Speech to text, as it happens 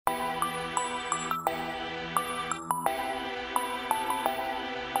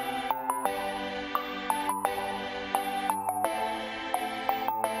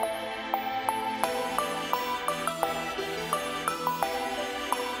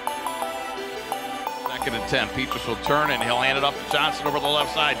2nd and 10. Petrus will turn and he'll hand it up to Johnson over the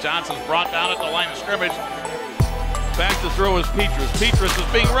left side. Johnson's brought down at the line of scrimmage. Back to throw is Petrus. Petrus is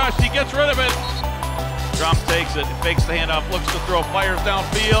being rushed. He gets rid of it. Drum takes it, fakes the handoff, looks to throw, fires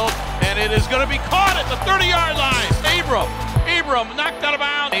downfield, and it is going to be caught at the 30-yard line. Abram knocked out of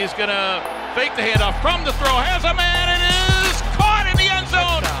bounds. He's going to fake the handoff from the throw, has a man, and is caught in the end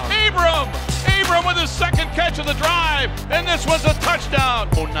zone. Abram with his second catch of the drive, and this was a touchdown.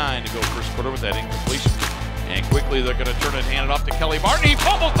 09 to go first quarter with that incompletion. And quickly they're going to turn it and hand it off to Kelly Martin. He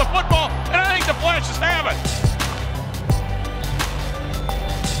fumbles the football, and I think the Flashes have it.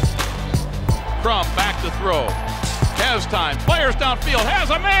 Crum back to throw. Has time. Players downfield.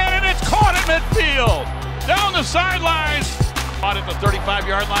 Has a man, and it's caught at midfield. Down the sidelines. Caught at the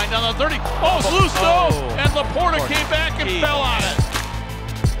 35-yard line. Down the 30. Oh, it's loose though. And Laporta came back and fell on it.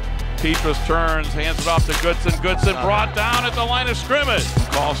 Petrus turns, hands it off to Goodson. Goodson brought down at the line of scrimmage.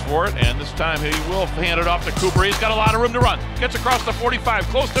 Calls for it, and this time he will hand it off to Cooper. He's got a lot of room to run. Gets across the 45,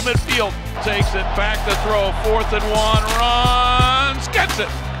 close to midfield. Takes it back to throw. 4th and 1. Runs. Gets it.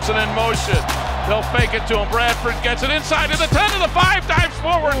 It's in motion. They'll fake it to him. Bradford gets it inside to the 10 to the 5, dives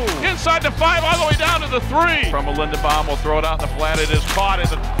forward. Inside the 5, all the way down to the 3. From a Lindenbaum will throw it out in the flat. It is caught at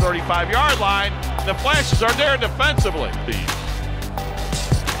the 35-yard line. The Flashes are there defensively.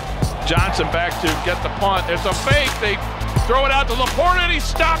 Johnson back to get the punt. There's a fake. They throw it out to Laporta, and he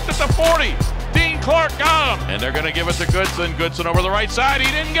stopped at the 40. Dean Clark got him. And they're going to give it to Goodson. Goodson over the right side.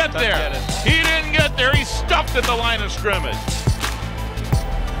 He didn't get there. He didn't get there. He's stuffed at the line of scrimmage.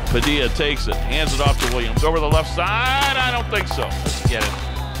 Padilla takes it, hands it off to Williams. Over the left side, I don't think so. Let's get it.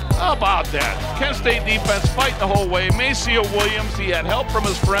 How about that? Kent State defense fighting the whole way. Maceo Williams, he had help from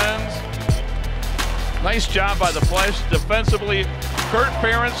his friends. Nice job by the Flash defensively. Kurt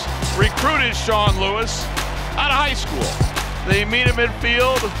Parents recruited Sean Lewis out of high school. They meet at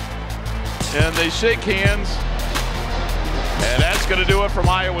midfield, and they shake hands. And that's going to do it from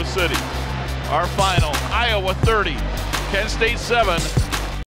Iowa City. Our final, Iowa 30, Kent State 7.